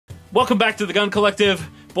Welcome back to the Gun Collective,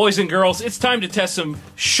 boys and girls. It's time to test some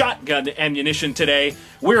shotgun ammunition today.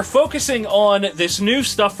 We're focusing on this new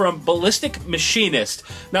stuff from Ballistic Machinist.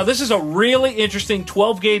 Now, this is a really interesting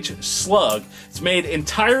 12-gauge slug. It's made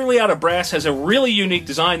entirely out of brass, has a really unique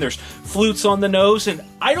design. There's flutes on the nose, and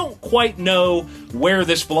I don't quite know where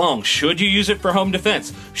this belongs. Should you use it for home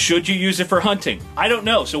defense? Should you use it for hunting? I don't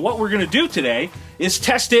know. So what we're going to do today is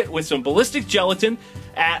test it with some ballistic gelatin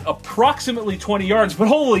at approximately 20 yards, but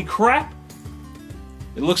holy crap!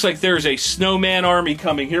 It looks like there's a snowman army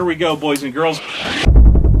coming. Here we go, boys and girls.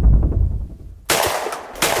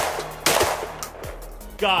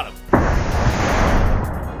 Got him.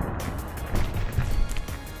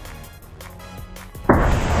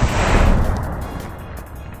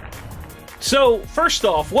 So, first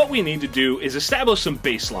off, what we need to do is establish some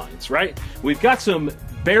baselines, right? We've got some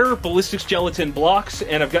bare ballistics gelatin blocks,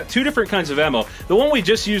 and I've got two different kinds of ammo. The one we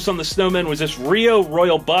just used on the snowman was this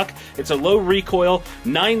Recoil buck. It's a low recoil,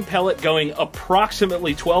 9 pellet going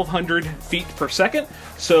approximately 1,200 feet per second.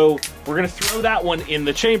 So we're going to throw that one in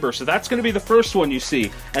the chamber. So that's going to be the first one you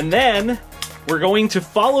see. And then we're going to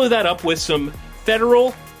follow that up with some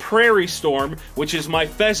Federal Prairie Storm, which is my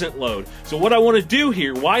pheasant load. So what I want to do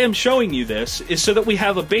here, why I'm showing you this, is so that we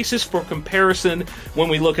have a basis for comparison when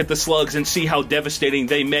we look at the slugs and see how devastating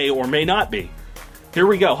they may or may not be. Here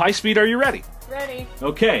we go. High speed, are you ready? Ready.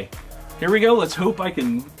 Okay, here we go. Let's hope I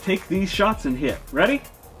can take these shots and hit. Ready?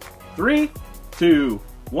 3, 2,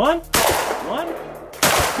 1. 1,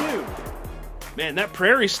 2. Man, that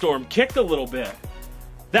Prairie Storm kicked a little bit.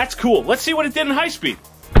 That's cool. Let's see what it did in high speed.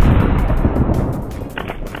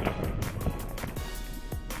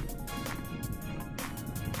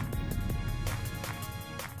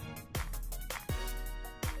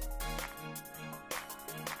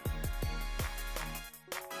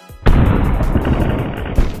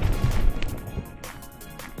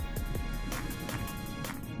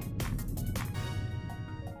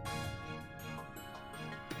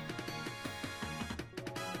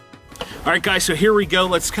 Alright guys, so here we go.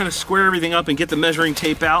 Let's kind of square everything up and get the measuring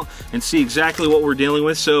tape out and see exactly what we're dealing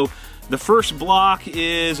with. So the first block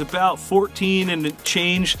is about 14 and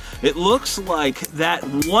change. It looks like that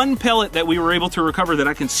one pellet that we were able to recover that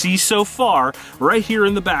I can see so far, right here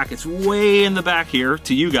in the back, it's way in the back here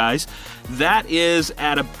to you guys, that is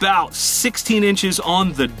at about 16 inches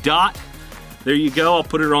on the dot. There you go. I'll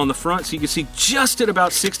put it on the front so you can see just at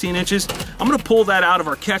about 16 inches. I'm going to pull that out of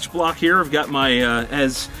our catch block here. I've got my,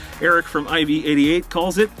 as Eric from IV88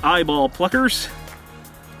 calls it, eyeball pluckers.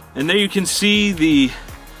 And there you can see the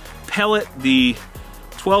pellet, the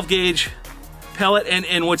 12 gauge pellet.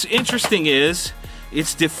 And what's interesting is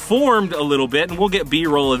it's deformed a little bit, and we'll get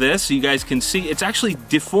B-roll of this so you guys can see. It's actually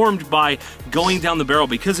deformed by going down the barrel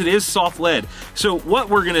because it is soft lead. So what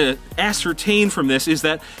we're gonna ascertain from this is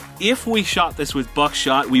that if we shot this with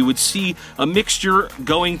buckshot, we would see a mixture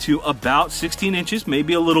going to about 16 inches,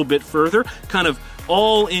 maybe a little bit further, kind of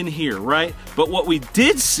all in here, right? But what we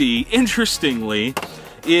did see, interestingly,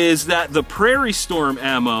 is that the Prairie Storm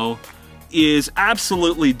ammo is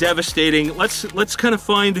absolutely devastating. Let's kind of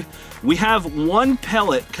find, we have one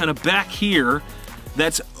pellet kind of back here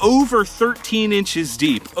that's over 13 inches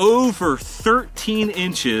deep, over 13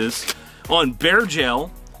 inches on bare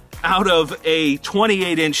gel out of a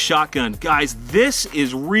 28-inch shotgun. Guys, this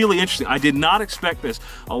is really interesting. I did not expect this.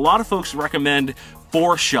 A lot of folks recommend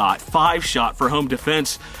 4-shot, 5-shot for home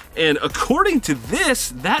defense. And according to this,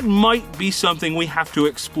 that might be something we have to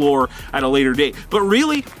explore at a later date. But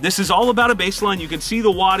really, this is all about a baseline. You can see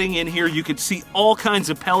the wadding in here. You can see all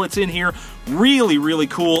kinds of pellets in here. Really, really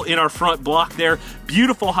cool in our front block there.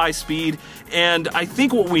 Beautiful high speed. And I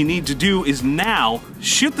think what we need to do is now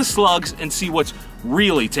shoot the slugs and see what's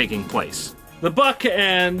really taking place. The buck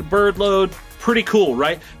and bird load, pretty cool,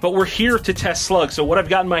 right? But we're here to test slugs. So what I've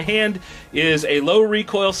got in my hand is a low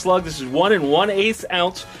recoil slug. This is 1 1/8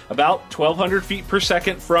 ounce, about 1,200 feet per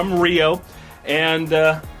second from Rio. And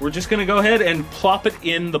we're just gonna go ahead and plop it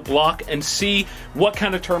in the block and see what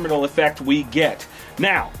kind of terminal effect we get.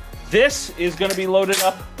 Now, this is gonna be loaded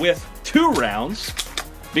up with 2 rounds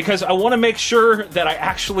because I wanna make sure that I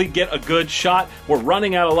actually get a good shot. We're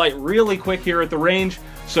running out of light really quick here at the range.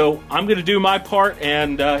 So I'm gonna do my part,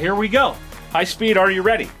 and here we go. High speed, are you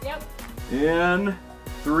ready? Yep. In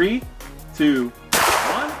 3, 2,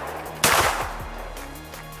 1.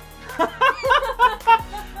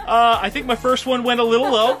 I think my first one went a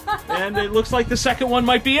little low, and it looks like the second one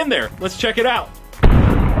might be in there. Let's check it out.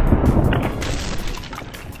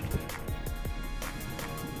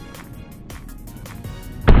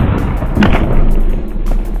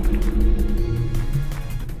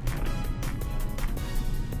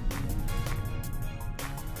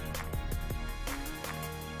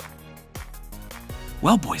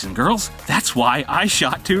 Well, boys and girls, that's why I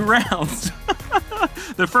shot 2 rounds.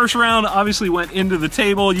 The first round obviously went into the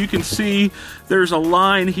table. You can see there's a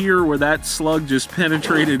line here where that slug just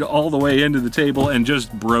penetrated all the way into the table and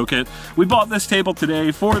just broke it. We bought this table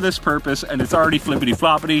today for this purpose, and it's already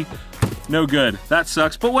flippity-floppity. No good. That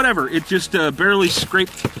sucks, but whatever. It just barely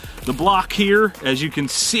scraped the block here. As you can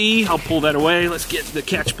see, I'll pull that away. Let's get the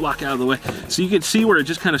catch block out of the way. So you can see where it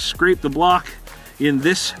just kind of scraped the block in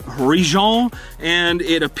this region, and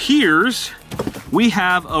it appears we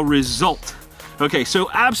have a result. Okay, so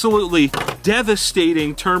absolutely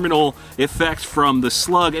devastating terminal effect from the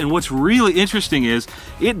slug, and what's really interesting is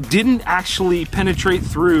it didn't actually penetrate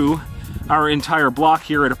through our entire block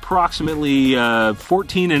here at approximately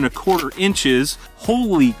 14¼ inches.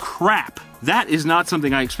 Holy crap! That is not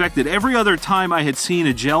something I expected. Every other time I had seen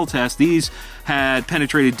a gel test, these had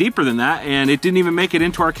penetrated deeper than that, and it didn't even make it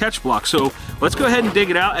into our catch block. So let's go ahead and dig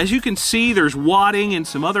it out. As you can see, there's wadding and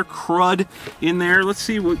some other crud in there. Let's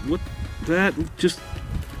see what that just,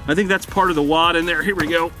 I think that's part of the wad in there. Here we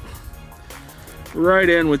go. Right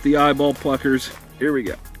in with the eyeball pluckers. Here we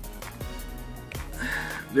go.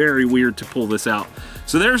 Very weird to pull this out.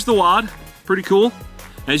 So there's the wad. Pretty cool.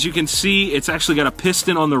 As you can see, it's actually got a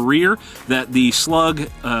piston on the rear that the slug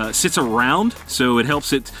sits around, so it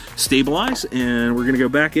helps it stabilize. And we're gonna go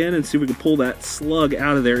back in and see if we can pull that slug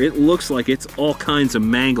out of there. It looks like it's all kinds of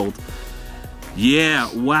mangled. Yeah,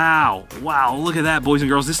 wow, wow, look at that, boys and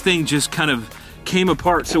girls. This thing just kind of came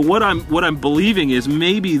apart. So what I'm believing is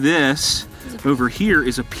maybe this over here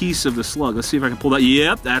is a piece of the slug. Let's see if I can pull that.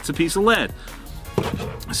 Yep, that's a piece of lead.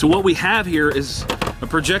 So what we have here is a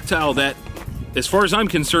projectile that, as far as I'm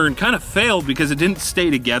concerned, kind of failed because it didn't stay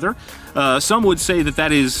together. Some would say that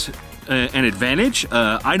that is an advantage.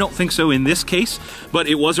 I don't think so in this case, but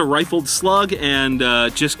it was a rifled slug and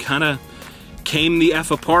just kind of came the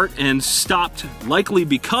F apart and stopped, likely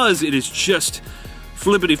because it is just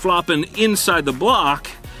flippity-flopping inside the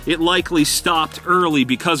block. It likely stopped early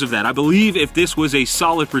because of that. I believe if this was a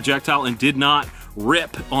solid projectile and did not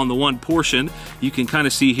rip on the one portion, you can kind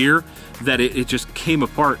of see here that it just came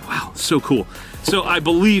apart. Wow, so cool. So I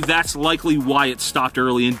believe that's likely why it stopped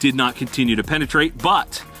early and did not continue to penetrate.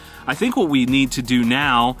 But I think what we need to do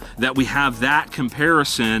now that we have that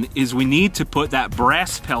comparison is we need to put that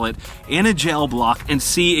brass pellet in a gel block and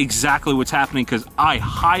see exactly what's happening, because I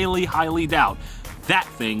highly, highly doubt that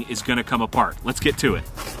thing is gonna come apart. Let's get to it.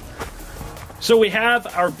 So we have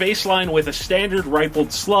our baseline with a standard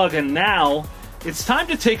rifled slug, and now it's time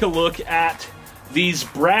to take a look at these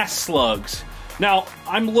brass slugs. Now,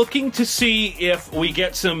 I'm looking to see if we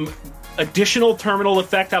get some additional terminal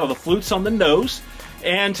effect out of the flutes on the nose,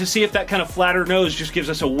 and to see if that kind of flatter nose just gives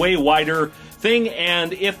us a way wider thing,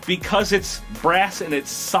 and if, because it's brass and it's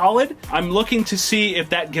solid, I'm looking to see if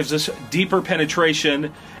that gives us deeper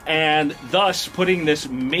penetration, and thus putting this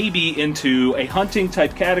maybe into a hunting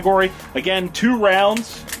type category. Again, 2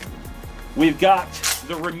 rounds. We've got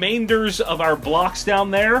the remainders of our blocks down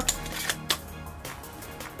there.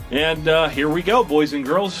 And here we go, boys and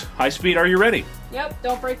girls. High speed, are you ready? Yep,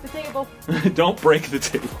 don't break the table. Don't break the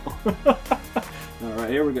table. All right,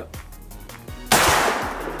 here we go.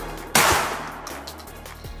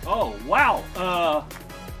 Oh, wow.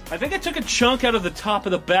 I think I took a chunk out of the top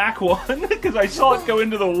of the back one because I saw it go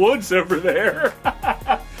into the woods over there.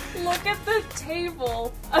 Look at the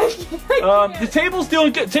table. I can't. The table's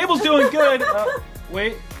doing good. Table's doing good.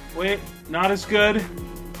 Wait, not as good.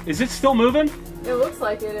 Is it still moving? It looks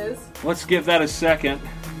like it is. Let's give that a second.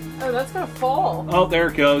 Oh, that's gonna fall. Oh, there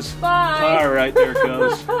it goes. Bye. All right, there it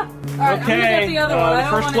goes. All right, I'm gonna get the other one. The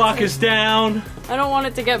first block is down. I don't want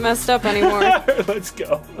it to get messed up anymore. Let's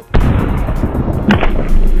go.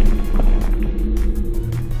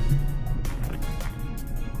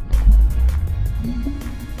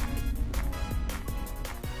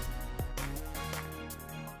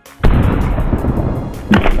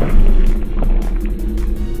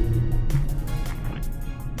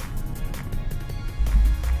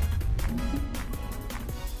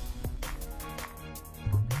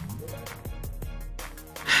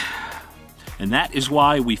 And that is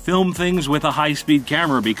why we film things with a high-speed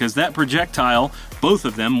camera, because that projectile, both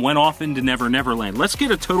of them, went off into Never Never Land. Let's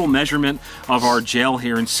get a total measurement of our gel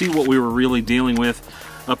here and see what we were really dealing with.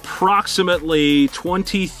 Approximately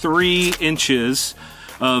 23 inches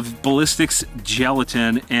of Ballistic's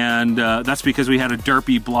gelatin, and that's because we had a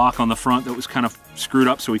derpy block on the front that was kind of screwed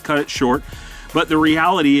up, so we cut it short. But the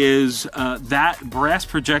reality is that brass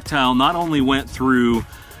projectile not only went through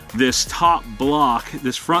this top block,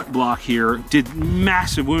 this front block here, did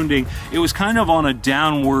massive wounding. It was kind of on a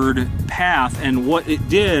downward path, and what it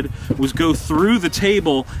did was go through the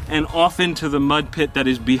table and off into the mud pit that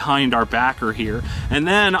is behind our backer here. And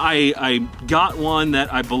then I got one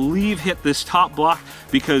that I believe hit this top block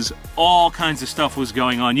because all kinds of stuff was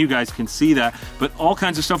going on. You guys can see that, but all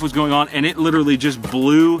kinds of stuff was going on, and it literally just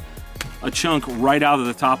blew a chunk right out of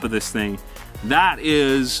the top of this thing. That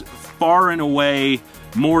is far and away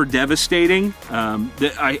more devastating.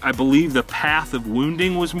 I believe the path of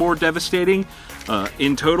wounding was more devastating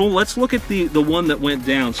in total. Let's look at the one that went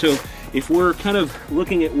down. So if we're kind of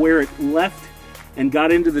looking at where it left and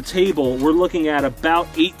got into the table, we're looking at about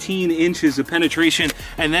 18 inches of penetration,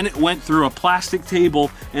 and then it went through a plastic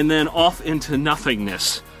table and then off into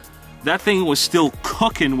nothingness. That thing was still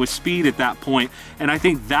cooking with speed at that point, and I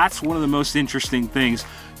think that's one of the most interesting things.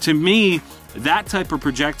 To me, that type of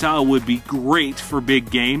projectile would be great for big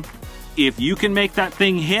game. If you can make that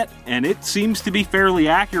thing hit, and it seems to be fairly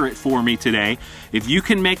accurate for me today, if you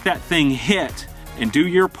can make that thing hit and do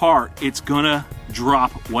your part, it's gonna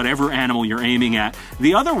drop whatever animal you're aiming at.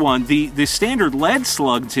 The other one, the standard lead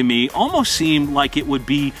slug, to me almost seemed like it would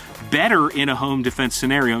be better in a home defense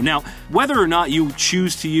scenario. Now, whether or not you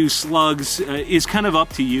choose to use slugs is kind of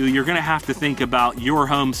up to you. You're gonna have to think about your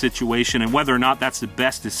home situation and whether or not that's the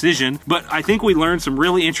best decision. But I think we learned some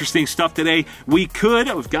really interesting stuff today. We could,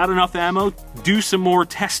 if we've got enough ammo, do some more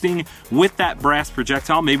testing with that brass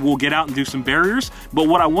projectile. Maybe we'll get out and do some barriers. But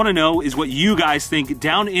what I wanna know is what you guys think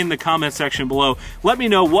down in the comment section below. Let me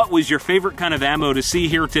know what was your favorite kind of ammo to see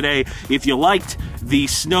here today. If you liked the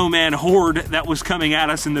snowman horde that was coming at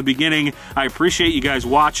us in the beginning, I appreciate you guys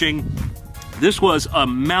watching. This was a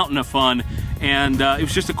mountain of fun, and it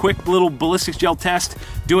was just a quick little ballistics gel test,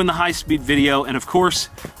 doing the high-speed video, and of course,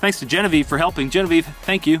 thanks to Genevieve for helping. Genevieve,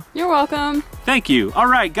 thank you. You're welcome. Thank you. All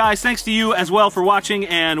right, guys, thanks to you as well for watching,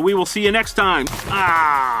 and we will see you next time.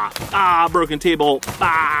 Broken table.